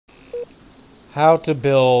How to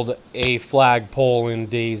build a flagpole in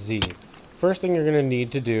DayZ. First thing you're going to need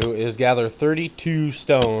to do is gather 32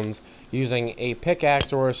 stones using a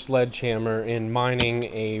pickaxe or a sledgehammer in mining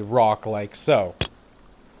a rock like so.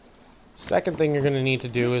 Second thing you're going to need to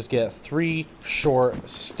do is get 3 short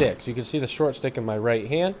sticks. You can see the short stick in my right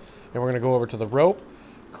hand, and we're going to go over to the rope,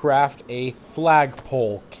 craft a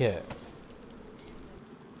flagpole kit.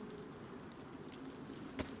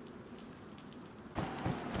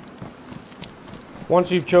 Once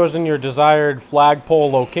you've chosen your desired flagpole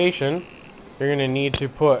location, you're going to need to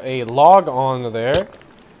put a log on there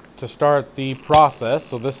to start the process.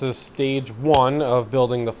 So this is stage 1 of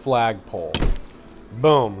building the flagpole.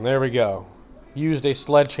 Boom, there we go. Used a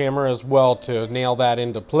sledgehammer as well to nail that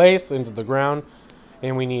into place, into the ground.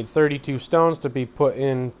 And we need 32 stones to be put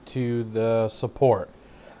into the support,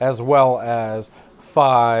 as well as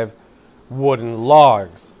 5 wooden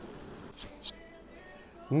logs.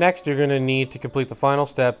 Next, you're going to need to complete the final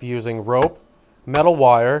step using rope, metal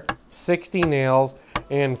wire, 60 nails,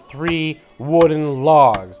 and 3 wooden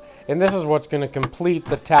logs. And this is what's going to complete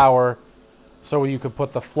the tower so you could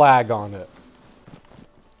put the flag on it.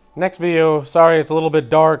 Next video, sorry it's a little bit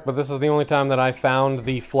dark, but this is the only time that I found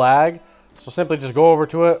the flag. So simply just go over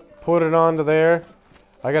to it, put it onto there.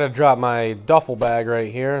 I got to drop my duffel bag right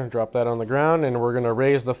here, drop that on the ground, and we're going to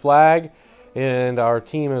raise the flag. And our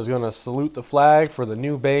team is going to salute the flag for the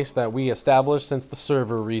new base that we established since the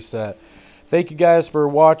server reset. Thank you guys for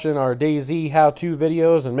watching our DayZ how-to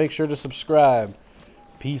videos, and make sure to subscribe.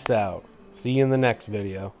 Peace out. See you in the next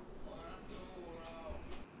video.